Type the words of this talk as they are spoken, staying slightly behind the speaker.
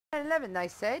11 they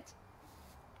said.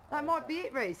 That might be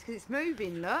it, Rhys, because it's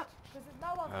moving, look.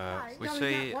 We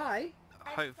see,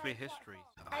 hopefully history,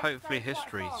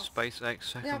 SpaceX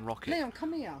second rocket. Leon,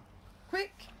 come here.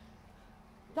 Quick.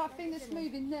 That thing that's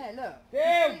moving there, look. You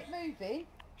see it moving?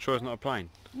 Sure it's not a plane?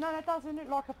 No, that doesn't look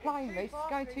like a plane, Rhys. It's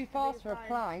going too fast for a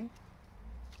plane.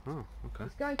 Oh, okay.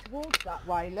 It's going towards that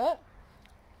way, look.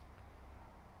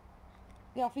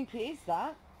 Yeah, I think it is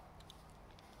that.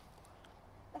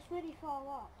 That's really far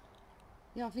up.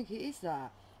 Yeah, I think it is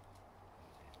that.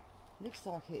 Looks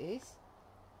like it is.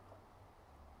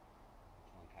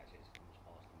 Try and catch it as it comes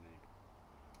past the moon.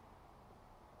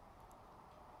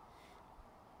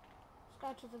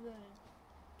 Let's go to the moon.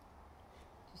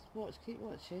 Just watch, keep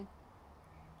watching.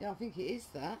 Yeah, I think it is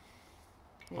that.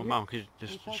 Yeah, Oh, Mum, could you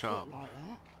just it does shut look up? like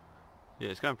that. Yeah,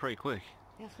 it's going pretty quick.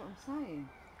 Yeah, that's what I'm saying.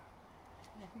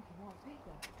 Yeah, I think it might be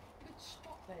that. Good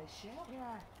spot there, Shell.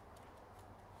 Yeah.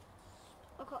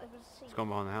 I can't even see. It's gone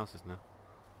behind the houses now.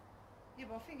 Yeah,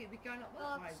 but I think it'd be going up that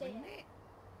I way, can see wouldn't it. it?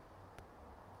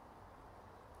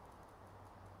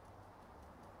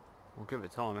 We'll give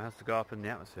it time. It has to go up in the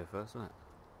atmosphere first, doesn't it?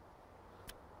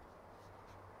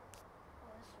 Oh,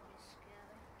 that's really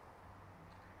scary.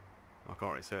 I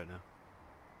can't really see it now.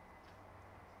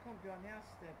 Can't be on the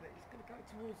house there, but it's going to go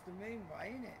towards the moon way,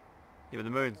 isn't it? Yeah, but the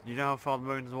moon, you know how far the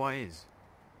moon's away is?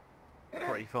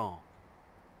 Pretty far.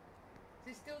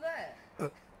 Is it still there?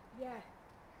 Yeah.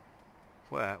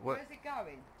 Where? Where's it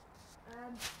going?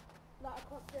 Like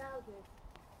across the houses.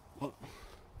 What?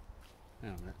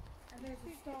 Hang on a minute. And there's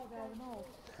a star there and all.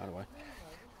 Out of the way.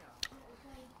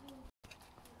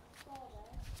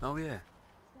 Oh yeah.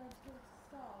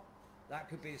 That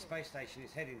could be the space station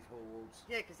it's heading towards.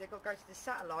 Yeah, because they've got to go to the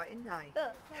satellite, ain't they?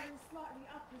 Look. Going slightly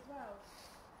up as well.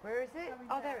 Where is it? Going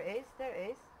Oh, there down. it is. There it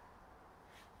is.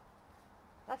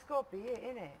 That's got to be it,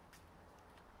 innit?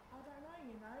 I don't know,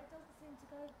 you know, it doesn't seem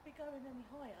to be going any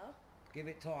higher. Give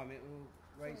it time, it will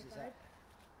raise its up.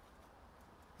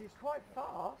 It's quite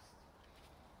fast.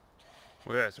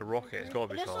 Well, yeah, it's a rocket. It's got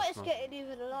to It be looks like fast it's enough. getting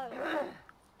even lower.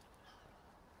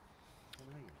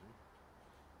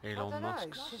 I Elon don't know. Musk's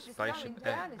It's just spaceship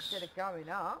going down X. instead of going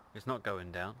up. It's not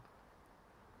going down.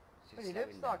 Well, it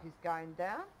looks like it's going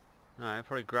down. No, it'll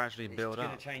probably gradually build It's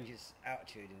going up. to change its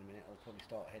altitude in a minute. It'll probably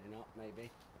start heading up, maybe.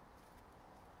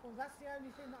 Well, that's the only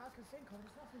thing that I can think of.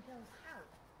 There's nothing else out.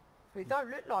 But it don't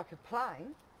look like a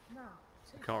plane. No.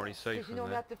 You can't really see Because you from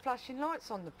normally there. had the flashing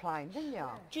lights on the plane, didn't you?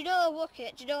 Do you know a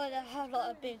rocket? Do you know they have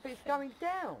like a big... But it's going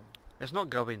down. It's not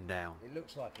going down. It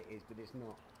looks like it is, but it's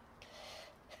not.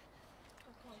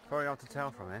 Very hard to tell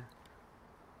from here.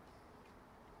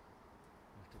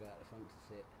 You have to go out the front to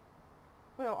see it.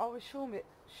 Well, I was sure it'd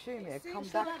come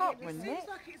seems back like up, it wouldn't seems it?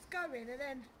 like it's going and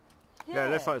then... Yeah,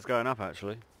 it looks like it's going up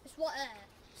actually. It's what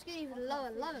it's getting even lower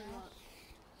and lower. Like.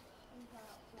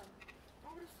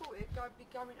 I would have thought it'd be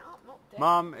going up, not down.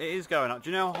 Mum, it is going up. Do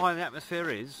you know how high the atmosphere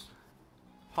is?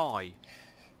 High.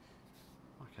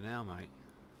 Fucking hell, mate.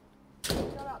 Go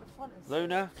out the front and see.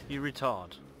 Luna, you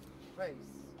retard. Rhys.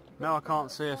 No, I can't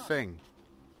see a thing.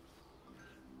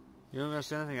 You're not going to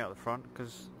see anything out the front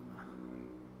because...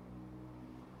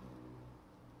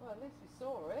 Well, at least we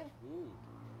saw it.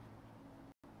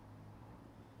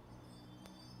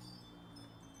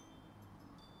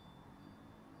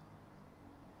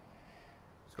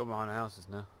 It's gone behind the houses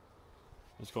now.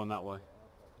 It's gone that way.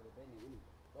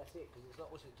 That's it, because it's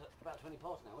like, what's it, about 20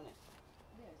 past now, isn't it?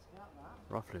 Yeah, it's about that.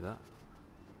 Roughly that.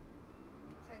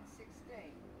 10:16. I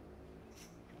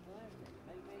don't know,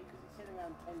 maybe, because it said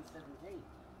around 10:17.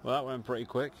 Well, that went pretty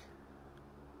quick.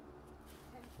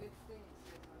 10:15 it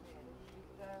says on here.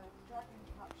 The Dragon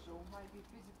capsule may be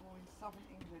visible in southern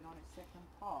England on its second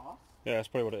pass. Yeah,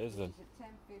 that's probably what it is then. It's at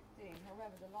 10:15.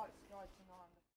 However, the light sky tonight.